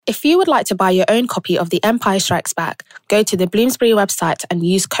If you would like to buy your own copy of The Empire Strikes Back, go to the Bloomsbury website and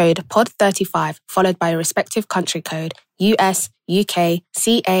use code POD35 followed by a respective country code US, UK,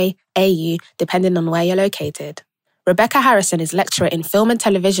 CA, AU, depending on where you're located. Rebecca Harrison is lecturer in film and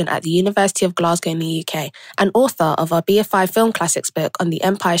television at the University of Glasgow in the UK and author of our BFI Film Classics book on The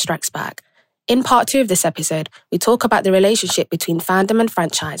Empire Strikes Back. In part 2 of this episode, we talk about the relationship between fandom and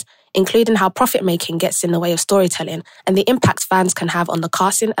franchise, including how profit-making gets in the way of storytelling and the impact fans can have on the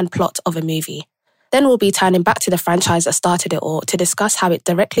casting and plot of a movie. Then we'll be turning back to the franchise that started it all to discuss how it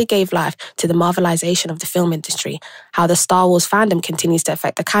directly gave life to the Marvelization of the film industry, how the Star Wars fandom continues to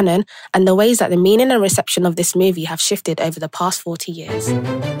affect the canon, and the ways that the meaning and reception of this movie have shifted over the past 40 years.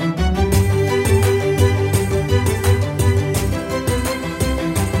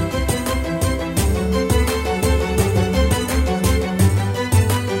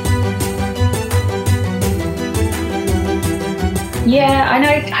 Yeah, I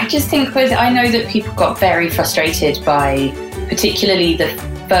know. I just think I know that people got very frustrated by particularly the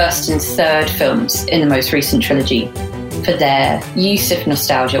first and third films in the most recent trilogy for their use of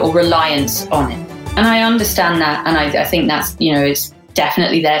nostalgia or reliance on it. And I understand that, and I think that's, it's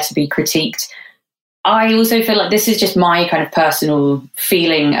definitely there to be critiqued. I also feel like this is just my kind of personal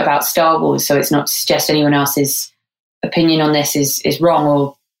feeling about Star Wars, so it's not to suggest anyone else's opinion on this is wrong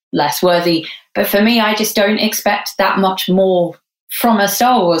or less worthy. But for me, I just don't expect that much more from a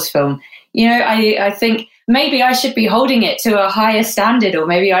Star Wars film. I think maybe I should be holding it to a higher standard, or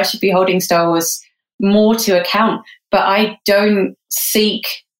maybe I should be holding Star Wars more to account. But I don't seek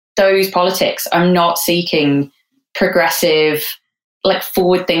those politics. I'm not seeking progressive,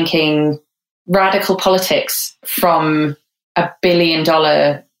 forward-thinking, radical politics from a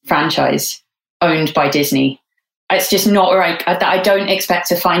billion-dollar franchise owned by Disney. It's just not right. I don't expect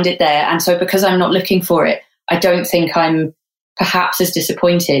to find it there. And so because I'm not looking for it, I don't think I'm perhaps as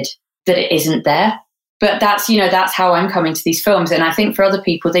disappointed that it isn't there. But that's how I'm coming to these films. And I think for other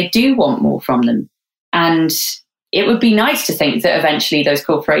people, they do want more from them. And it would be nice to think that eventually those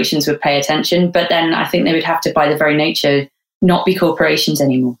corporations would pay attention. But then I think they would have to, by their very nature, not be corporations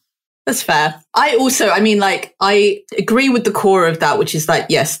anymore. That's fair. I agree with the core of that, which is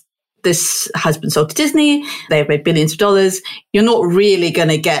yes, this has been sold to Disney. They've made billions of dollars. You're not really going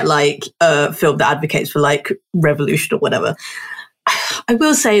to get a film that advocates for revolution or whatever. I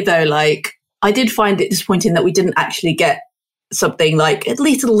will say though, I did find it disappointing that we didn't actually get something at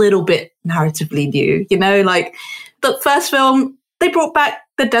least a little bit narratively new. The first film, they brought back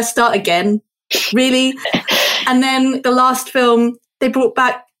the Death Star again, really. And then the last film, they brought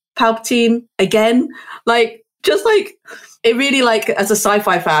back Palpatine again. It really, as a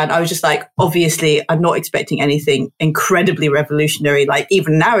sci-fi fan, I was just obviously, I'm not expecting anything incredibly revolutionary,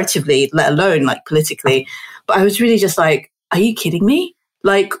 even narratively, let alone, politically. But I was really just are you kidding me?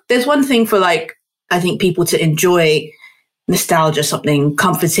 There's one thing for, I think people to enjoy nostalgia, something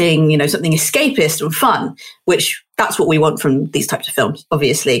comforting, something escapist and fun, which that's what we want from these types of films,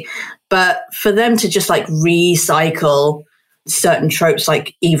 obviously. But for them to just, recycle certain tropes,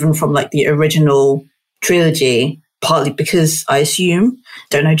 even from, the original trilogy, partly because I assume,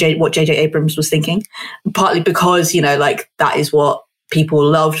 don't know what J.J. Abrams was thinking, partly because, that is what people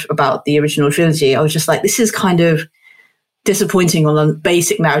loved about the original trilogy. I was just this is kind of disappointing on a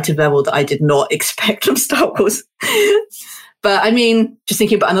basic narrative level that I did not expect from Star Wars. But just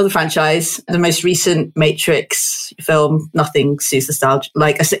thinking about another franchise, the most recent Matrix film, nothing soothes nostalgia,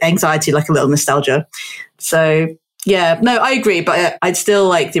 anxiety, a little nostalgia. So yeah, no, I agree. But I'd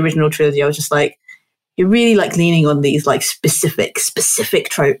still the original trilogy. I was just you're really leaning on these specific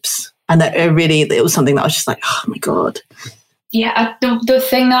tropes. And that it was something that I was just oh my God. Yeah, the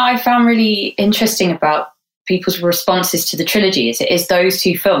thing that I found really interesting about people's responses to the trilogy is it is those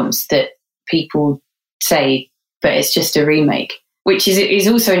two films that people say, but it's just a remake, which is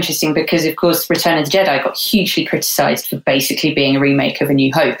also interesting because, of course, Return of the Jedi got hugely criticised for basically being a remake of A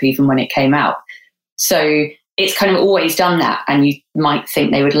New Hope, even when it came out. So it's kind of always done that, and you might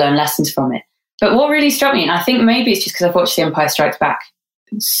think they would learn lessons from it. But what really struck me, and I think maybe it's just because I've watched The Empire Strikes Back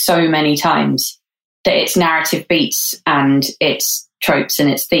so many times, that its narrative beats and its tropes and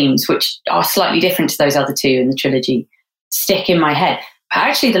its themes, which are slightly different to those other two in the trilogy, stick in my head. But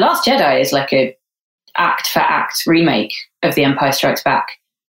actually, The Last Jedi is a act-for-act remake of The Empire Strikes Back.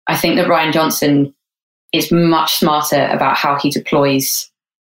 I think that Rian Johnson is much smarter about how he deploys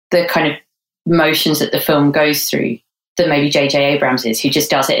the kind of motions that the film goes through than maybe J.J. Abrams is, who just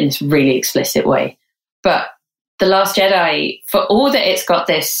does it in this really explicit way. But The Last Jedi, for all that it's got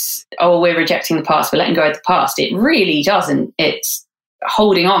this, we're rejecting the past, we're letting go of the past, it really doesn't. It's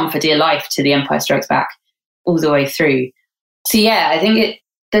holding on for dear life to The Empire Strikes Back all the way through. So yeah, I think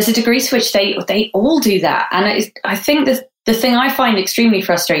there's a degree to which they all do that. And I think the thing I find extremely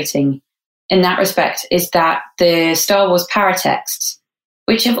frustrating in that respect is that the Star Wars paratexts,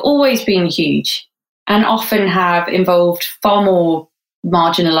 which have always been huge and often have involved far more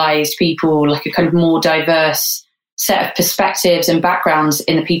marginalized people, like a kind of more diverse set of perspectives and backgrounds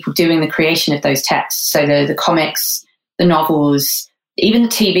in the people doing the creation of those texts. So the comics, the novels, even the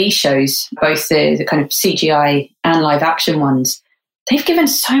TV shows, both the kind of CGI and live action ones, they've given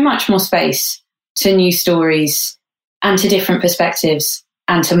so much more space to new stories and to different perspectives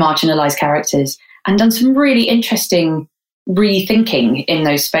and to marginalized characters, and done some really interesting rethinking in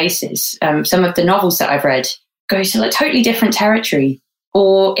those spaces. Some of the novels that I've read go to like totally different territory,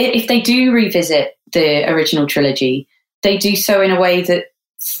 or if they do revisit the original trilogy, they do so in a way that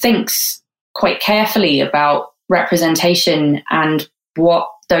thinks quite carefully about representation and what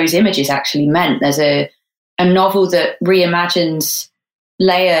those images actually meant. There's a novel that reimagines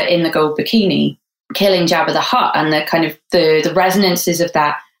Leia in the gold bikini killing Jabba the Hutt, and the kind of the resonances of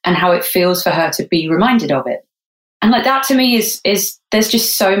that and how it feels for her to be reminded of it. And like that to me is there's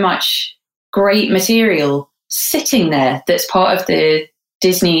just so much great material sitting there that's part of the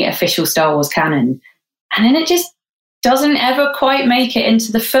Disney official Star Wars canon. And then it just doesn't ever quite make it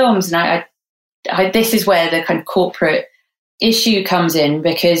into the films. And I this is where the kind of corporate issue comes in,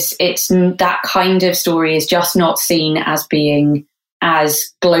 because it's that kind of story is just not seen as being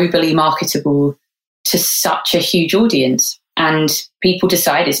as globally marketable to such a huge audience. And people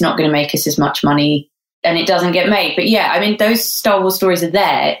decide it's not going to make us as much money, and it doesn't get made. But yeah, I mean, those Star Wars stories are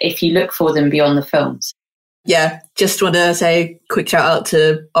there if you look for them beyond the films. Yeah, just want to say quick shout out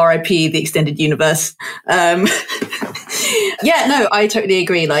to RIP, the extended universe. Yeah, no, I totally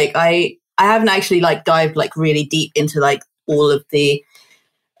agree. Like, I haven't actually like dived like really deep into like all of the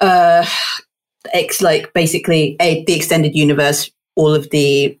basically the extended universe, all of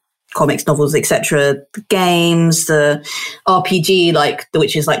the comics, novels, etc., the games, the RPG, like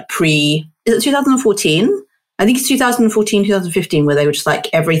which is like is it 2014? I think it's 2014, 2015, where they were just like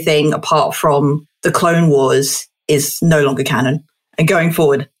everything apart from the Clone Wars is no longer canon, and going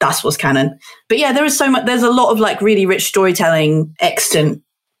forward, that's what's canon. But yeah, there's a lot of like really rich storytelling extant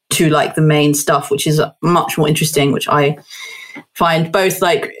to like the main stuff, which is much more interesting, which I find both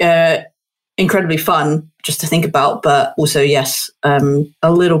like incredibly fun just to think about, but also, yes,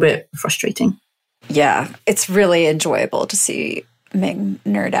 a little bit frustrating. Yeah, it's really enjoyable to see Ming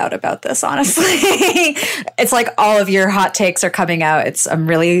nerd out about this, honestly. It's like all of your hot takes are coming out. I'm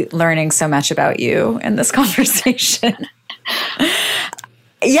really learning so much about you in this conversation.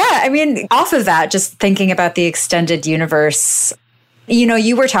 Yeah, I mean, off of that, just thinking about the extended universe, you know,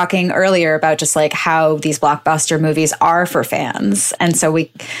 you were talking earlier about just like how these blockbuster movies are for fans. And so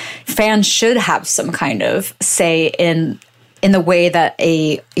fans should have some kind of say in the way that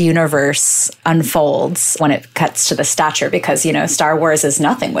a universe unfolds when it cuts to the stature, because, you know, Star Wars is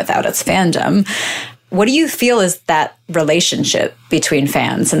nothing without its fandom. What do you feel is that relationship between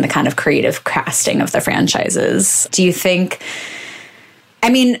fans and the kind of creative casting of the franchises? Do you think, I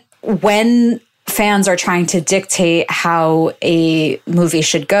mean, when fans are trying to dictate how a movie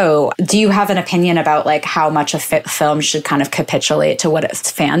should go, do you have an opinion about like how much a film should kind of capitulate to what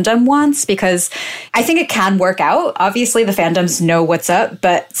its fandom wants? Because I think it can work out. Obviously, the fandoms know what's up,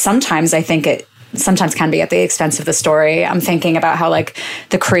 but sometimes I think it sometimes can be at the expense of the story. I'm thinking about how like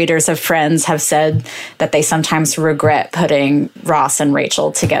the creators of Friends have said that they sometimes regret putting Ross and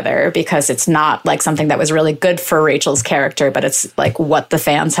Rachel together because it's not like something that was really good for Rachel's character, but it's like what the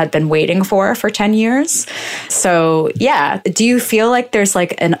fans had been waiting for 10 years. So yeah, do you feel like there's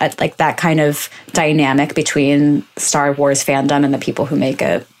like like that kind of dynamic between Star Wars fandom and the people who make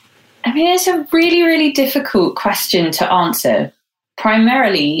it? I mean, it's a really, really difficult question to answer.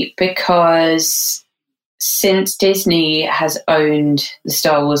 Primarily because since Disney has owned the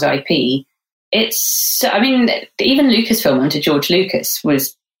Star Wars IP, even Lucasfilm under George Lucas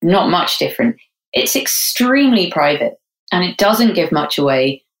was not much different. It's extremely private and it doesn't give much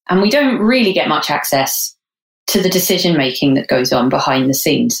away. And we don't really get much access to the decision making that goes on behind the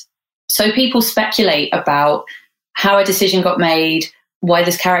scenes. So people speculate about how a decision got made, why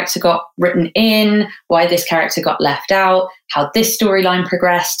this character got written in, why this character got left out, how this storyline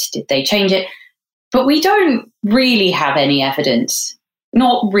progressed, did they change it? But we don't really have any evidence,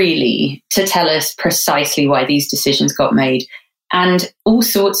 not really, to tell us precisely why these decisions got made. And all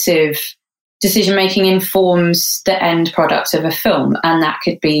sorts of decision-making informs the end product of a film. And that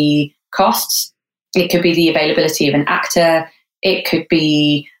could be costs, it could be the availability of an actor, it could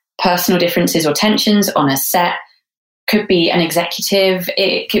be personal differences or tensions on a set, could be an executive,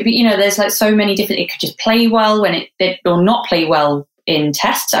 it could be, you know, there's like so many different, it could just play well when it or not play well in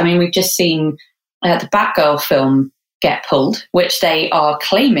tests. I mean, we've just seen the Batgirl film get pulled, which they are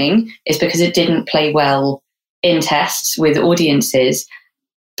claiming is because it didn't play well in tests with audiences.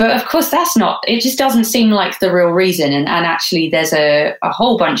 But of course, it just doesn't seem like the real reason. And actually, there's a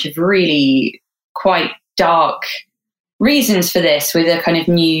whole bunch of really quite dark reasons for this, with a kind of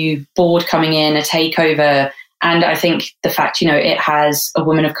new board coming in, a takeover. And I think the fact, it has a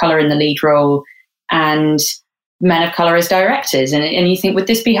woman of colour in the lead role and men of colour as directors. And you think, would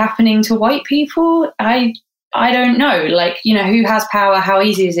this be happening to white people? I don't know. Who has power? How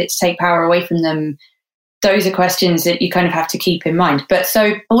easy is it to take power away from them? Those are questions that you kind of have to keep in mind. But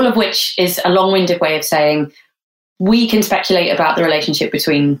so all of which is a long-winded way of saying we can speculate about the relationship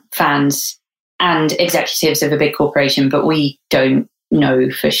between fans and executives of a big corporation, but we don't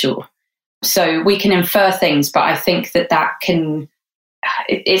know for sure. So we can infer things, but I think that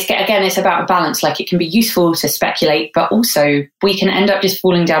it's about a balance. Like, it can be useful to speculate, but also we can end up just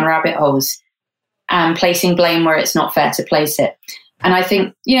falling down rabbit holes and placing blame where it's not fair to place it. And I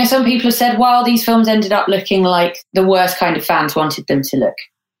think, some people have said, well, these films ended up looking like the worst kind of fans wanted them to look.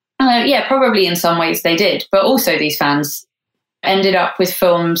 Yeah, probably in some ways they did. But also these fans ended up with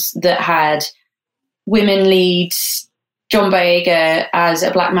films that had women leads. John Boyega as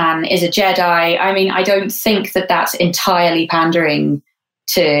a black man is a Jedi. I mean, I don't think that that's entirely pandering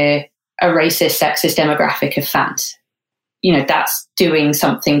to a racist, sexist demographic of fans. That's doing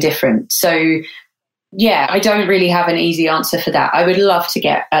something different. So, yeah, I don't really have an easy answer for that. I would love to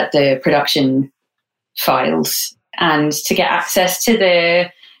get at the production files and to get access to the,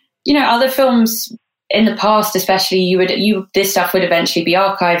 other films in the past, especially. This stuff would eventually be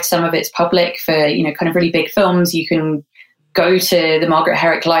archived. Some of it's public for, kind of really big films. You can go to the Margaret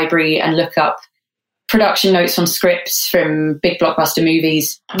Herrick Library and look up production notes on scripts from big blockbuster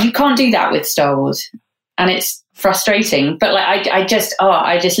movies. You can't do that with Star Wars, and it's frustrating. But I just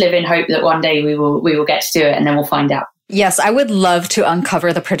live in hope that one day we will get to do it, and then we'll find out. Yes, I would love to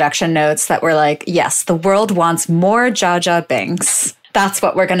uncover the production notes that were like, yes, the world wants more Jar Jar Binks. That's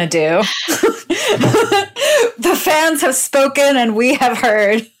what we're going to do. The fans have spoken and we have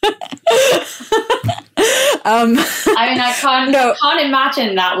heard. I can't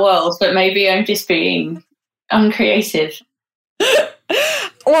imagine that world, but maybe I'm just being uncreative.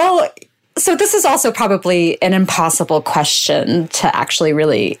 Well, so this is also probably an impossible question to actually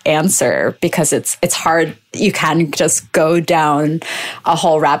really answer, because it's hard. You can just go down a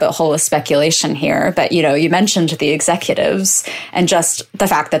whole rabbit hole of speculation here. But, you mentioned the executives and just the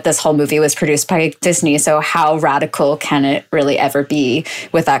fact that this whole movie was produced by Disney. So how radical can it really ever be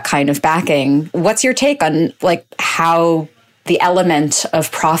with that kind of backing? What's your take on how the element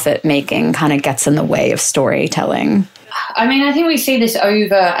of profit making kind of gets in the way of storytelling? I mean, I think we see this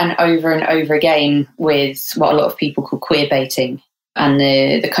over and over and over again with what a lot of people call queer baiting, and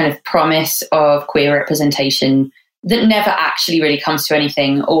the kind of promise of queer representation that never actually really comes to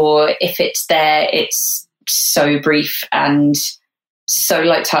anything, or if it's there, it's so brief and so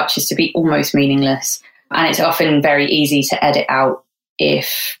light touch as to be almost meaningless. And it's often very easy to edit out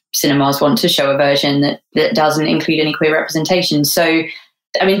if cinemas want to show a version that doesn't include any queer representation. So,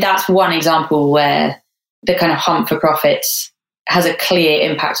 I mean, that's one example where the kind of hunt for profits has a clear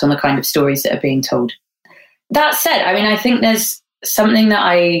impact on the kind of stories that are being told. That said, I mean, I think there's something that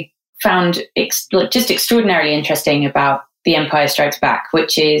I found just extraordinarily interesting about The Empire Strikes Back,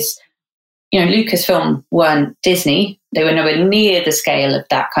 which is, Lucasfilm weren't Disney. They were nowhere near the scale of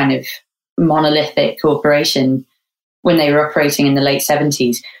that kind of monolithic corporation when they were operating in the late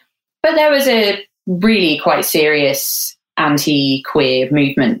 70s. But there was a really quite serious anti-queer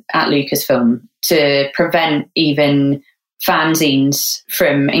movement at Lucasfilm to prevent even fanzines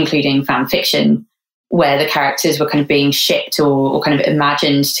from including fan fiction where the characters were kind of being shipped or kind of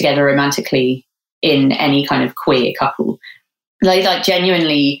imagined together romantically in any kind of queer couple. Like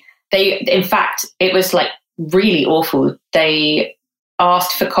genuinely, in fact, it was really awful. They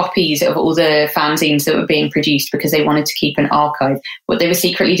asked for copies of all the fanzines that were being produced because they wanted to keep an archive. What they were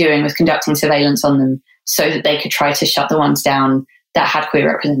secretly doing was conducting surveillance on them so that they could try to shut the ones down that had queer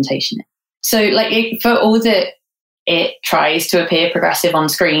representation. So for all that it tries to appear progressive on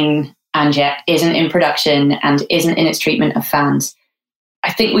screen and yet isn't in production and isn't in its treatment of fans,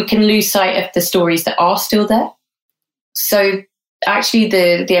 I think we can lose sight of the stories that are still there. So actually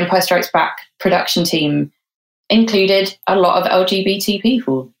the Empire Strikes Back production team included a lot of LGBT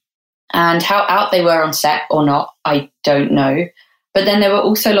people. And how out they were on set or not, I don't know. But then there were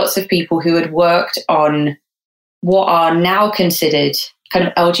also lots of people who had worked on what are now considered kind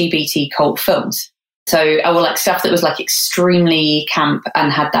of LGBT cult films. So, stuff that was extremely camp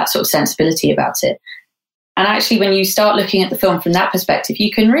and had that sort of sensibility about it. And actually, when you start looking at the film from that perspective, you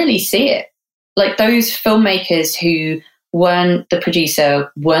can really see it. Like those filmmakers who weren't the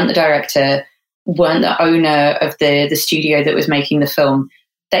producer, weren't the director, weren't the owner of the studio that was making the film,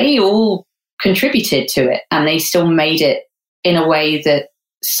 they all contributed to it, and they still made it in a way that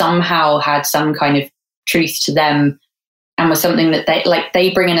somehow had some kind of truth to them, and was something that they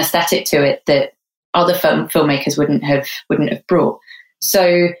bring an aesthetic to it that other filmmakers wouldn't have brought.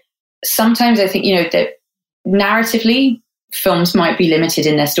 So sometimes I think, that narratively films might be limited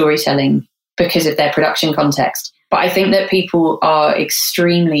in their storytelling because of their production context, but I think that people are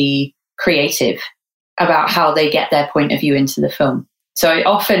extremely creative about how they get their point of view into the film. So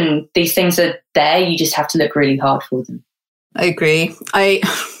often these things are there, you just have to look really hard for them. I agree. It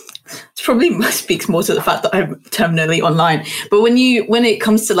probably speaks more to the fact that I'm terminally online. But when it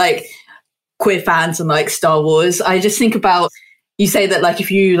comes to like queer fans and like Star Wars, I just think about, you say that like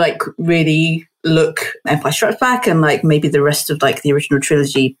if you like really look Empire Strikes Back and like maybe the rest of like the original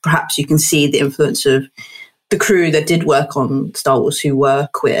trilogy, perhaps you can see the influence of the crew that did work on Star Wars who were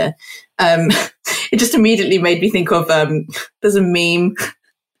queer. It just immediately made me think of there's a meme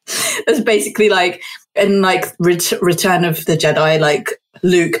that's basically like in like Return of the Jedi, like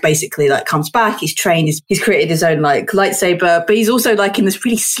Luke basically like comes back, he's trained, he's created his own like lightsaber, but he's also like in this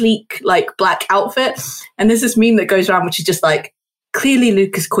really sleek like black outfit, and there's this meme that goes around which is just like, clearly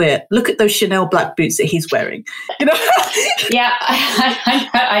Luke is queer, look at those Chanel black boots that he's wearing, Yeah,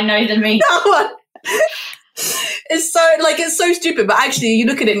 I know the meme. That one. It's so stupid, but actually you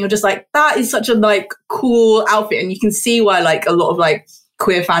look at it and you're just like, that is such a like cool outfit, and you can see why like a lot of like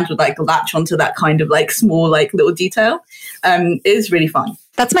queer fans would like latch onto that kind of like small like little detail. It is really fun.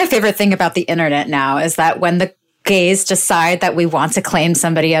 That's my favorite thing about the internet now, is that when the gays decide that we want to claim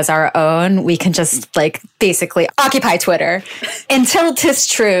somebody as our own, we can just like basically occupy Twitter until 'tis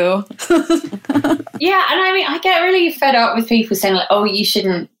true. Yeah, and I mean, I get really fed up with people saying like, oh, you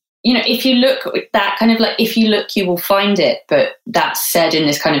shouldn't, if you look, that kind of like, if you look, you will find it. But that's said in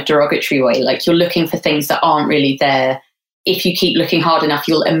this kind of derogatory way, like you're looking for things that aren't really there. If you keep looking hard enough,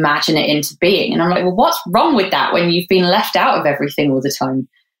 you'll imagine it into being. And I'm like, well, what's wrong with that when you've been left out of everything all the time?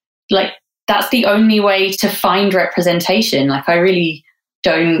 Like, that's the only way to find representation. Like, I really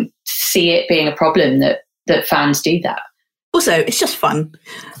don't see it being a problem that fans do that. Also, it's just fun.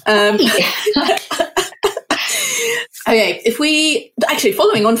 Okay, if we actually,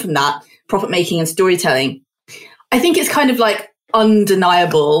 following on from that, profit making and storytelling, I think it's kind of like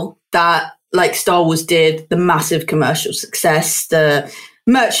undeniable that like Star Wars did the massive commercial success, the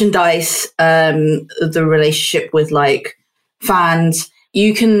merchandise, the relationship with like fans.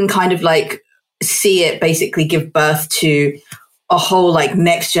 You can kind of like see it basically give birth to a whole like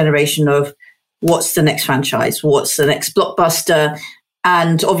next generation of what's the next franchise, what's the next blockbuster.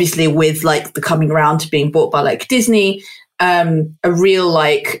 And obviously with like the coming around to being bought by like Disney, a real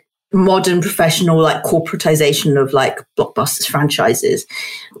like modern professional like corporatization of like blockbusters franchises.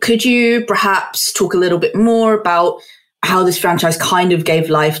 Could you perhaps talk a little bit more about how this franchise kind of gave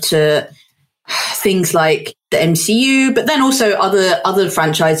life to things like the MCU, but then also other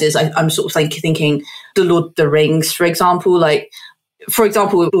franchises? I'm sort of thinking The Lord of the Rings, for example. Like, for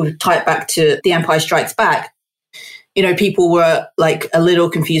example, we'll tie it back to The Empire Strikes Back. People were like a little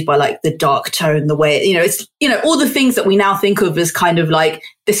confused by like the dark tone, the way, it's, all the things that we now think of as kind of like,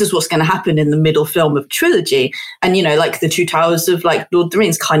 this is what's going to happen in the middle film of trilogy. And, like the Two Towers of like Lord of the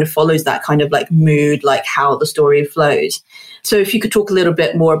Rings kind of follows that kind of like mood, like how the story flows. So if you could talk a little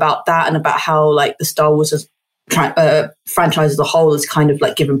bit more about that and about how like the Star Wars franchise as a whole has kind of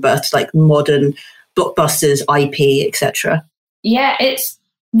like given birth to like modern blockbusters, IP, etc. Yeah, it's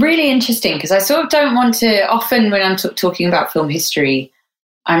really interesting because I sort of don't want to, often when I'm talking about film history,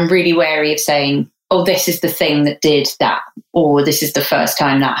 I'm really wary of saying, oh, this is the thing that did that, or this is the first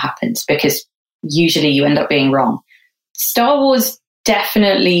time that happens, because usually you end up being wrong. Star Wars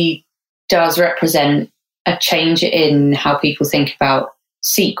definitely does represent a change in how people think about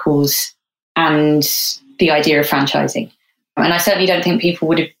sequels and the idea of franchising. And I certainly don't think people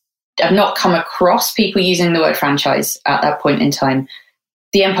would have not come across people using the word franchise at that point in time.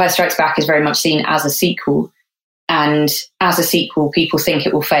 The Empire Strikes Back is very much seen as a sequel. And as a sequel, people think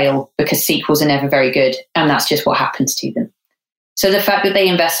it will fail because sequels are never very good. And that's just what happens to them. So the fact that they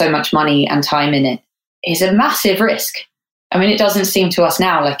invest so much money and time in it is a massive risk. I mean, it doesn't seem to us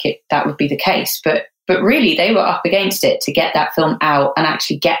now like that would be the case, but really they were up against it to get that film out and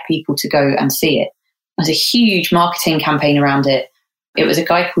actually get people to go and see it. There's a huge marketing campaign around it. It was a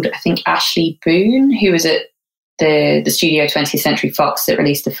guy called, I think, Ashley Boone, who was at the studio 20th Century Fox that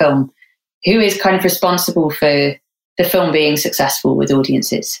released the film, who is kind of responsible for the film being successful with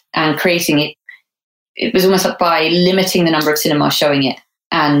audiences and creating it. it was almost like by limiting the number of cinemas showing it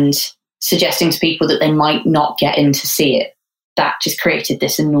and suggesting to people that they might not get in to see it, that just created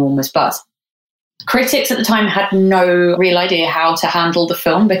this enormous buzz. Critics at the time had no real idea how to handle the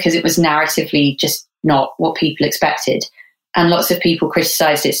film because it was narratively just not what people expected. And lots of people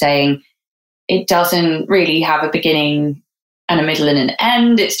criticized it, saying it doesn't really have a beginning and a middle and an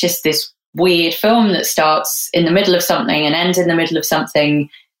end. It's just this weird film that starts in the middle of something and ends in the middle of something.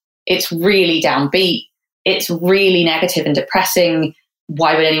 It's really downbeat. It's really negative and depressing.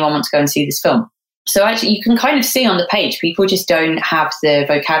 Why would anyone want to go and see this film? So actually, you can kind of see on the page, people just don't have the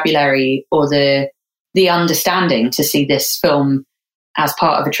vocabulary or the understanding to see this film as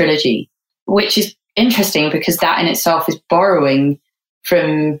part of a trilogy, which is interesting because that in itself is borrowing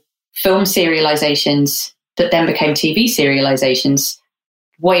from film serializations that then became TV serializations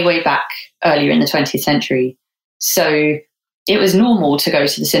way, way back earlier in the 20th century. So it was normal to go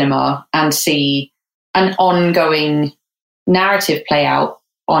to the cinema and see an ongoing narrative play out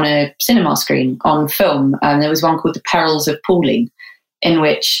on a cinema screen, on film. There was one called The Perils of Pauline, in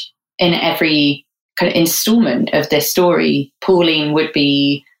which in every kind of installment of this story, Pauline would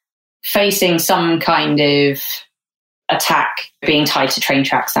be facing some kind of attack, being tied to train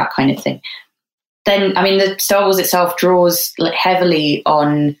tracks, that kind of thing. Then, I mean, the Star Wars itself draws heavily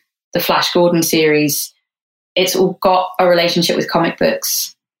on the Flash Gordon series. It's all got a relationship with comic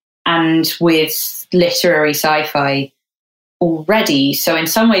books and with literary sci-fi already. So in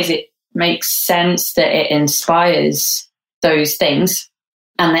some ways it makes sense that it inspires those things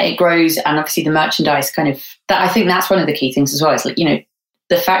and that it grows. And obviously the merchandise kind of, that I think that's one of the key things as well. It's like, you know,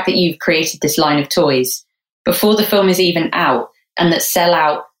 the fact that you've created this line of toys before the film is even out and that sell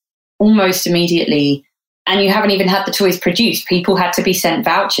out almost immediately, and you haven't even had the toys produced. People had to be sent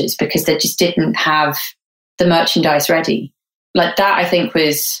vouchers because they just didn't have the merchandise ready. Like that, I think,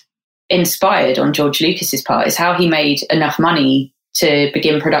 was inspired on George Lucas's part, is how he made enough money to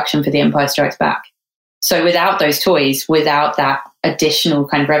begin production for The Empire Strikes Back. So without those toys, without that additional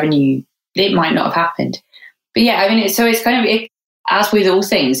kind of revenue, it might not have happened. But yeah, I mean, it's kind of, as with all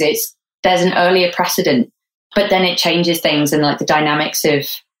things, there's an earlier precedent, but then it changes things, and like the dynamics of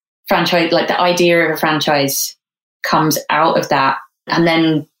franchise, like the idea of a franchise comes out of that. And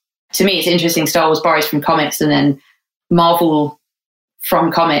then to me, it's interesting, Star Wars borrows from comics, and then Marvel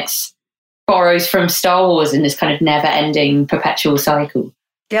from comics borrows from Star Wars in this kind of never-ending perpetual cycle.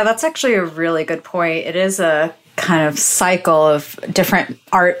 Yeah, that's actually a really good point. It is a kind of cycle of different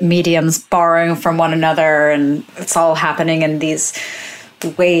art mediums borrowing from one another, and it's all happening in these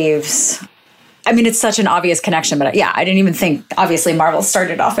waves. I mean, it's such an obvious connection, but yeah, I didn't even think, obviously Marvel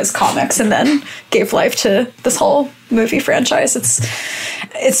started off as comics and then gave life to this whole movie franchise.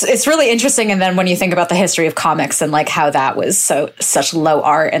 It's really interesting. And then when you think about the history of comics and like how that was such low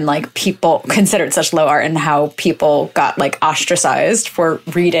art, and like people considered such low art, and how people got like ostracized for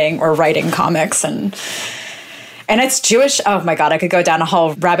reading or writing comics, and it's Jewish. Oh my God, I could go down a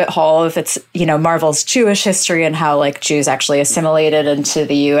whole rabbit hole if it's, you know, Marvel's Jewish history and how like Jews actually assimilated into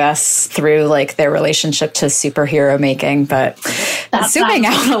the US through like their relationship to superhero making. But zooming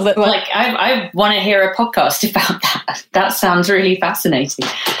out a little. Like I want to hear a podcast about that. That sounds really fascinating.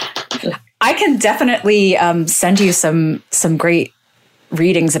 I can definitely send you some great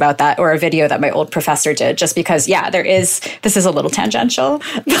readings about that, or a video that my old professor did, just because, yeah, this is a little tangential,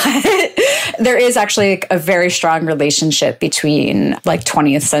 but there is actually a very strong relationship between like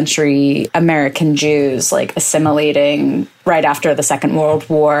 20th century American Jews, like assimilating right after the Second World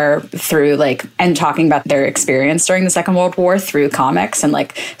War through like, and talking about their experience during the Second World War through comics. And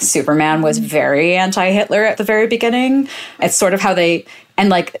like Superman was very anti-Hitler at the very beginning. It's sort of how they, and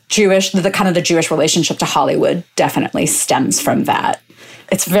like the kind of the Jewish relationship to Hollywood definitely stems from that.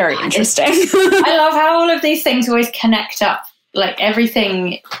 It's very interesting. I love how all of these things always connect up. Like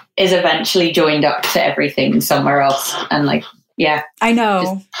everything is eventually joined up to everything somewhere else. And like, yeah. I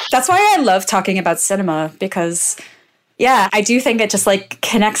know. That's why I love talking about cinema, because yeah, I do think it just like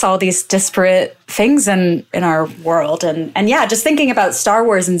connects all these disparate things in our world. And yeah, just thinking about Star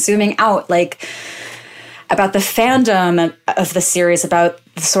Wars and zooming out, like about the fandom of the series, about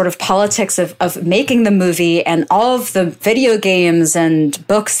the sort of politics of making the movie and all of the video games and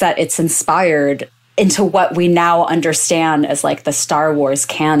books that it's inspired into what we now understand as like the Star Wars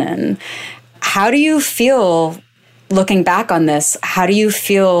canon. How do you feel looking back on this? How do you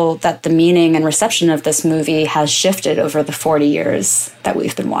feel that the meaning and reception of this movie has shifted over the 40 years that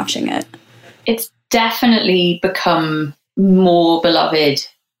we've been watching it? It's definitely become more beloved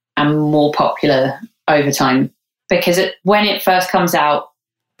and more popular over time, because when it first comes out,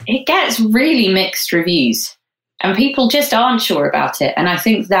 it gets really mixed reviews and people just aren't sure about it. And I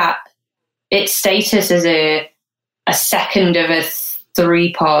think that its status as a second of a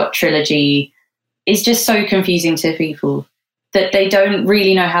 3-part trilogy is just so confusing to people that they don't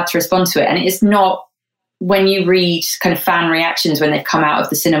really know how to respond to it. And it's not, when you read kind of fan reactions when they've come out of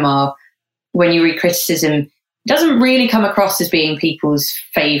the cinema, when you read criticism, it doesn't really come across as being people's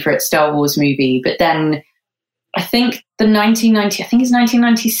favourite Star Wars movie. But then I think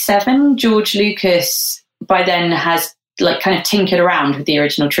 1997, George Lucas by then has like kind of tinkered around with the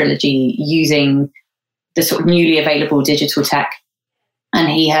original trilogy using the sort of newly available digital tech. And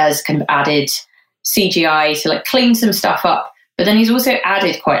he has kind of added CGI to like clean some stuff up. But then he's also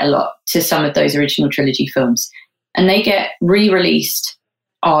added quite a lot to some of those original trilogy films. And they get re-released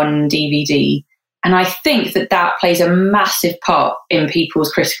on DVD. And I think that plays a massive part in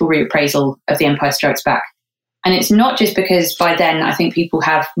people's critical reappraisal of The Empire Strikes Back. And it's not just because by then I think people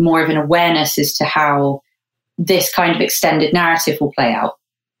have more of an awareness as to how this kind of extended narrative will play out.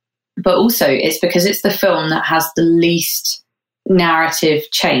 But also it's because it's the film that has the least narrative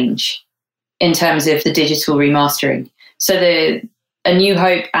change in terms of the digital remastering. So A New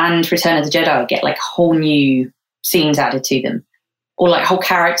Hope and Return of the Jedi get like whole new scenes added to them, or like whole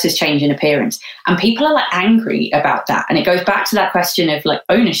characters change in appearance. And people are like angry about that. And it goes back to that question of like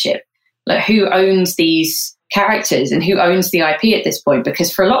ownership, like who owns these characters and who owns the IP at this point?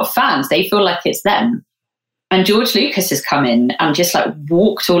 Because for a lot of fans, they feel like it's them. And George Lucas has come in and just like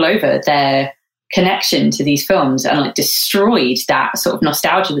walked all over their connection to these films and like destroyed that sort of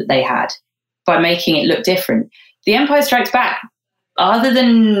nostalgia that they had by making it look different. The Empire Strikes Back, other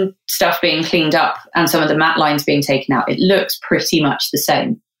than stuff being cleaned up and some of the matte lines being taken out, it looks pretty much the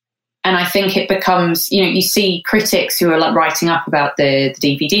same. And I think it becomes, you see critics who are like writing up about the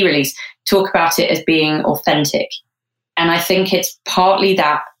DVD release talk about it as being authentic. And I think it's partly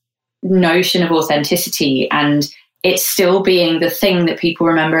that notion of authenticity and it still being the thing that people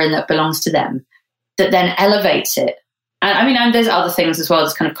remember and that belongs to them that then elevates it. And I mean, and there's other things as well.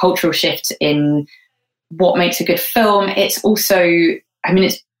 There's kind of cultural shift in what makes a good film. It's also, I mean,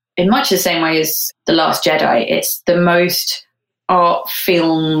 it's in much the same way as The Last Jedi. It's the most art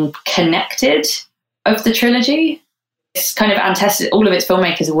film connected of the trilogy. It's kind of all of its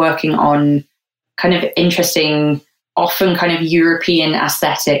filmmakers are working on kind of interesting, often kind of European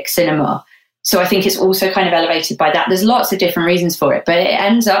aesthetic cinema. So I think it's also kind of elevated by that. There's lots of different reasons for it, but it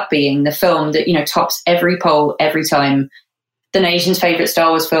ends up being the film that, tops every poll every time. The nation's favorite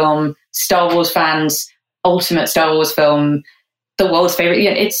Star Wars film, Star Wars fans' ultimate Star Wars film, the world's favorite.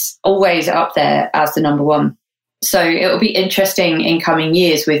 It's always up there as the number one. So it'll be interesting in coming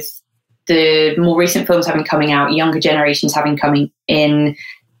years with the more recent films having coming out, younger generations having coming in,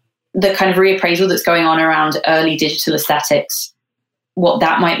 the kind of reappraisal that's going on around early digital aesthetics, what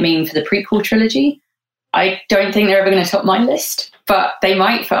that might mean for the prequel trilogy. I don't think they're ever going to top my list, but they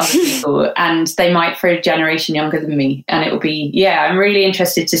might for other people and they might for a generation younger than me. And it will be, I'm really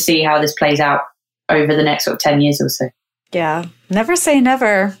interested to see how this plays out over the next sort of 10 years or so. Yeah. Never say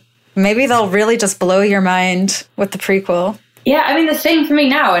never. Maybe they'll really just blow your mind with the prequel. Yeah, I mean, the thing for me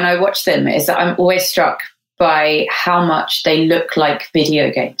now when I watch them is that I'm always struck by how much they look like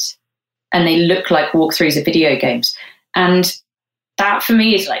video games and they look like walkthroughs of video games. And that for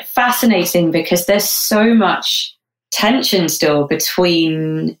me is like fascinating because there's so much tension still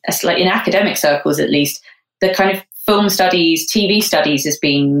between, like in academic circles at least, the kind of film studies, TV studies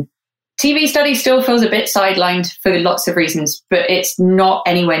TV studies still feels a bit sidelined for lots of reasons, but it's not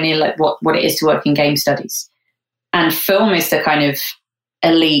anywhere near like what it is to work in game studies. And film is the kind of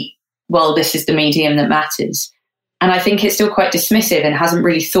elite, well, this is the medium that matters. And I think it's still quite dismissive and hasn't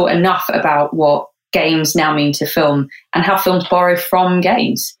really thought enough about what games now mean to film and how films borrow from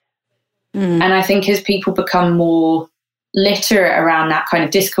games. And I think as people become more literate around that kind of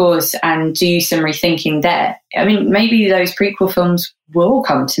discourse and do some rethinking there, I mean, maybe those prequel films will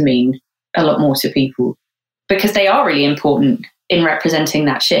come to mean a lot more to people because they are really important in representing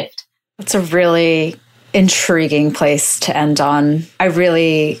that shift. That's a really intriguing place to end on.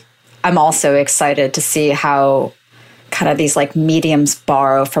 I'm also excited to see how kind of these like mediums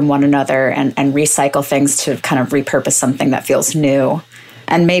borrow from one another and recycle things to kind of repurpose something that feels new.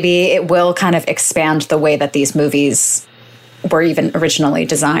 And maybe it will kind of expand the way that these movies were even originally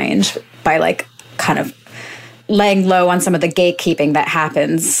designed by like kind of laying low on some of the gatekeeping that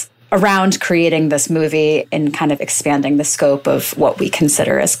happens around creating this movie and kind of expanding the scope of what we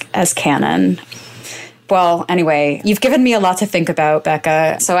consider as canon. Well, anyway, you've given me a lot to think about,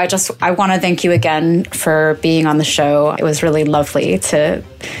 Becca. So I want to thank you again for being on the show. It was really lovely to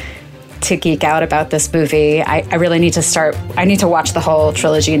geek out about this movie. I really need to watch the whole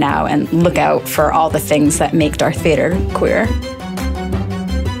trilogy now and look out for all the things that make Darth Vader queer.